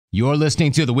You're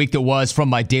listening to The Week That Was from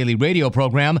my daily radio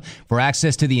program. For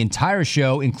access to the entire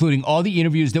show, including all the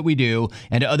interviews that we do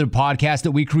and other podcasts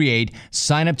that we create,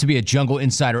 sign up to be a Jungle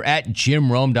Insider at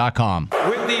JimRome.com.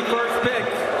 With the first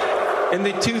pick in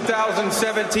the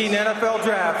 2017 NFL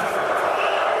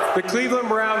Draft, the Cleveland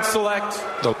Browns select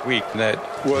the week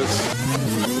that was...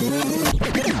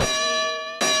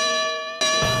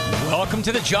 Welcome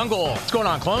to the jungle. What's going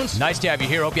on, clones? Nice to have you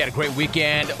here. Hope you had a great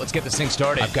weekend. Let's get this thing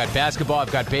started. I've got basketball,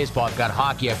 I've got baseball, I've got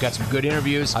hockey, I've got some good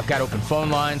interviews, I've got open phone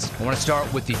lines. I want to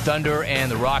start with the Thunder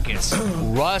and the Rockets.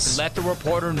 Russ let the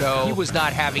reporter know he was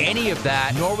not having any of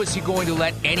that, nor was he going to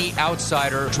let any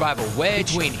outsider drive a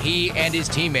wedge between he and his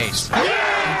teammates.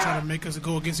 They're trying to make us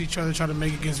go against each other, trying to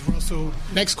make it against Russell.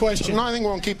 Next question. No, I think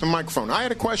we'll keep the microphone. I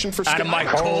had a question for Skip. Out of my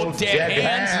cold dead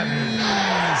hands.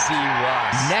 Easy,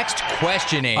 Russ. Next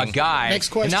questioning a guy. Next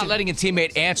question. And not letting a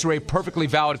teammate answer a perfectly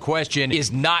valid question is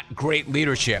not great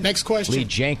leadership. Next question. Lee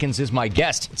Jenkins is my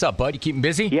guest. What's up, bud? You keeping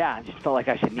busy? Yeah, I just felt like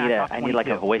I need like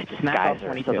a voice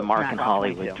disguiser so the Mark and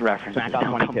Hollywood references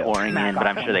don't come pouring in, but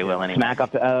I'm sure they will anyway. Smack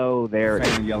up to, there.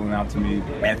 Fan yelling out to me,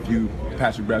 F you,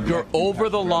 Patrick Beverly. You're over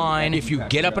the line if you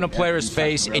get up in a player's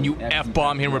face and you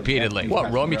F-bomb him repeatedly.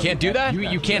 What, Rome, you can't do that?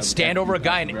 You can't stand over a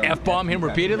guy and F-bomb him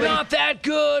repeatedly? Not that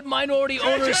good, minority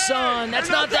owner's son. That's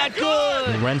not that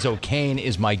good. Lorenzo Kane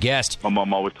is my guest. My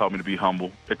mom always taught me to be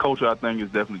humble. The culture, I think, has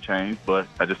definitely changed, but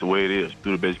that's just the way it is.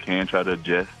 Do the best you can, try to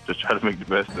adjust, just try to make the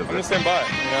best of it. I'm just stand by.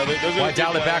 Why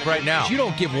dial it back right now? You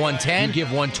don't give 110, you give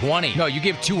 120. No, you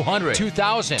give 200,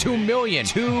 2,000, 2 million,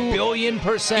 2 billion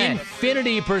 %,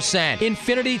 infinity %,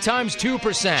 infinity times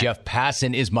 2%. Jeff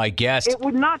Passan is my guest. It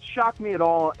would not shock me at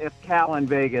all if Cal in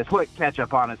Vegas put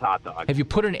ketchup on his hot dog. Have you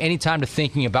put in any time to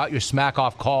thinking about your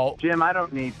smack-off call? Jim, I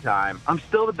don't need time. I'm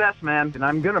still the best man, and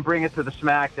I'm going to bring it to the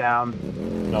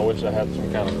SmackDown. I wish I had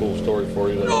some kind of cool story for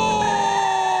you.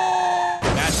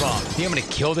 That's wrong. Think I'm going to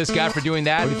kill this guy for doing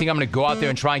that? Or do you think I'm going to go out there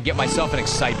and try and get myself an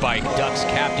Excite Bike? Ducks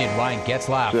captain Ryan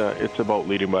Getzlaf. It's about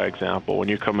leading by example. When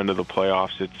you come into the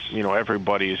playoffs, it's,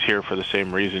 everybody is here for the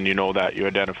same reason. You know that. You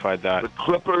identified that. The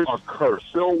Clippers are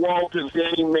cursed. Bill Walton,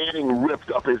 Danny Manning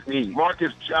ripped up his knee.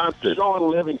 Marcus Johnson, Sean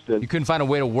Livingston. You couldn't find a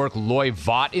way to work Loy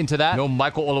Vaught into that? No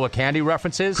Michael Olowokandi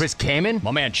references? Chris Kaman?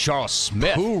 My man Charles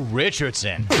Smith. Pooh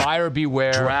Richardson. Buyer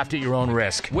beware. Draft at your own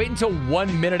risk. Wait until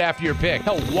 1 minute after your pick.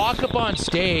 Hell, walk up on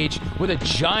stage with a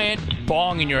giant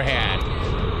bong in your hand.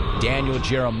 Daniel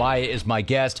Jeremiah is my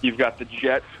guest. You've got the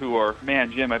Jets who are,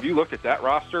 man, Jim, have you looked at that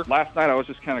roster? Last night I was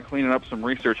just kind of cleaning up some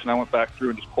research and I went back through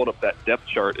and just pulled up that depth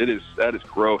chart. That is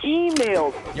gross.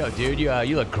 Emails. Yo, dude,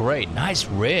 you look great. Nice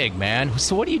rig, man.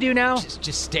 So what do you do now?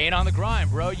 Just staying on the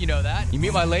grind, bro. You know that. You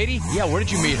meet my lady? Yeah, where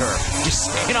did you meet her?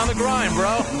 Just staying on the grind,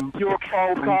 bro. Your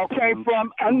phone call came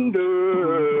from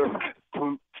under.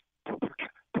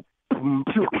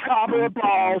 You copper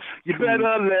balls, you better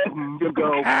let you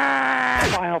go.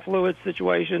 Vial fluid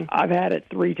situation. I've had it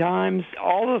 3 times.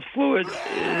 All the fluid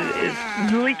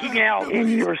is leaking out in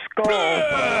your skull.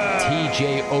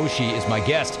 TJ Oshie is my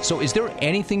guest. So is there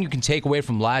anything you can take away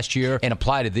from last year and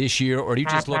apply to this year, or do you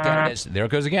just look at it as, there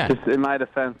it goes again? Just in my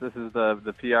defense, this is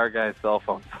the PR guy's cell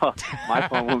phone. So my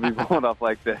phone will be blowing up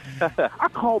like this. I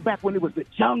called back when it was the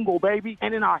jungle, baby.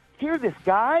 And then I hear this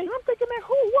guy. And I'm thinking, man,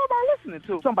 what am I listening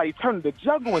to? Somebody turned the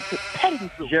jungle into petting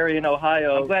zoo. Jerry in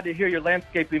Ohio. I'm glad to hear your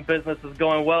landscaping business is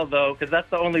going well, though, because that's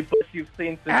the only bush you've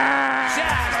seen since... Jazz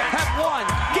have won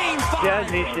Game 5.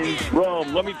 Jazz Nation.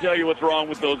 Rome, let me tell you what's wrong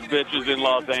with those bitches in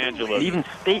Los Angeles. Even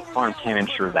State Farm can't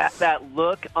ensure that. That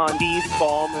look on Steve's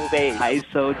ballroom face.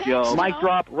 ISO Joe. Mic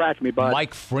drop, ratch me, bud.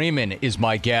 Mike Freeman is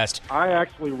my guest. I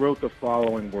actually wrote the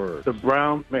following words. The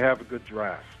Browns may have a good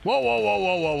draft.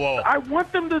 Whoa. I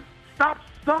want them to stop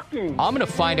sucking. I'm going to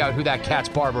find out who that cat's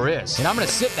barber is. And I'm going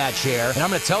to sit in that chair, and I'm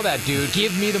going to tell that dude,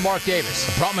 give me the Mark Davis.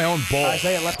 I brought my own bowl.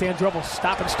 Isaiah, left-hand dribble,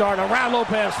 stop and start. Around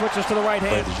Lopez, switches to the right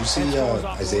hand. Did you see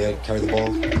Isaiah carry the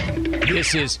ball?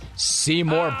 This is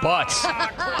Seymour Butts.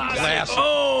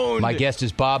 My guest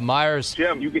is Bob Myers.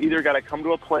 Jim, you either got to come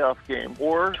to a playoff game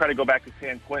or try to go back to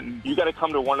San Quentin. You got to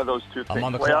come to one of those two things. I'm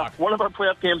on the clock. One of our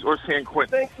playoff games or San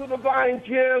Quentin. Thanks for the buying,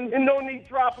 Jim. And no need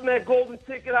dropping that golden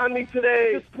ticket on me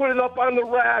today. Just put it up on the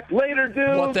rack. Later,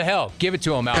 dude. What the hell? Give it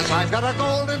to him, Al. I got a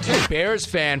golden ticket. Bears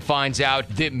fan finds out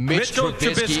that Mitch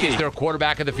Trubisky is their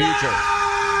quarterback of the future.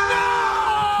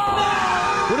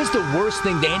 What is the worst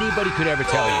thing that anybody could ever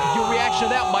tell you? Your reaction to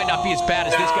that might not be as bad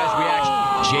as this guy's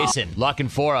reaction. Jason, looking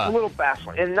for a little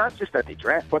baffling. And not just that they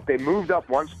draft, but they moved up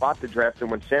one spot to draft him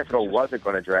when San Francisco wasn't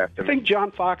going to draft him. I think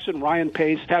John Fox and Ryan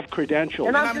Pace have credentials.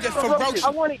 And I'm just ferocious. I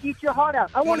want to eat your heart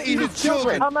out. I want to eat your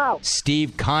children. I'm out.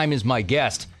 Steve Keim is my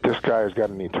guest. This guy has got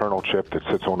an eternal chip that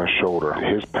sits on his shoulder.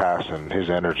 His passion, his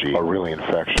energy are really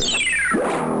infectious.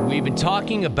 We've been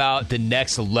talking about the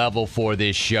next level for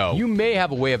this show. You may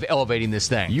have a way of elevating this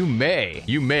thing. You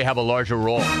may have a larger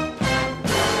role.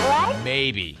 What?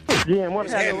 Maybe. Yeah, what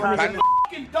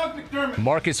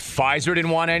Marcus Pfizer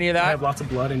didn't want any of that. I have lots of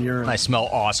blood in urine. I smell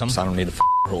awesome. I don't need a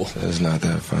rule. It's not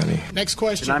that funny. Next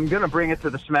question. I'm going to bring it to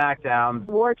the SmackDown.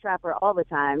 War Trapper all the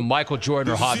time. Michael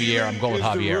Jordan or Javier? I'm going with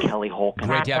Javier. Kelly Holcomb.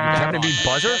 Great to have you. Happen to be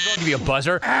buzzer? Give me a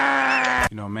buzzer.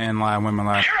 You know, men lie, women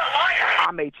lie.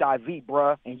 I'm HIV,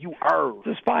 bruh, and you heard.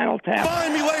 The Spinal Tap.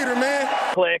 Find me later, man.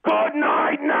 Click. Good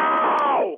night now.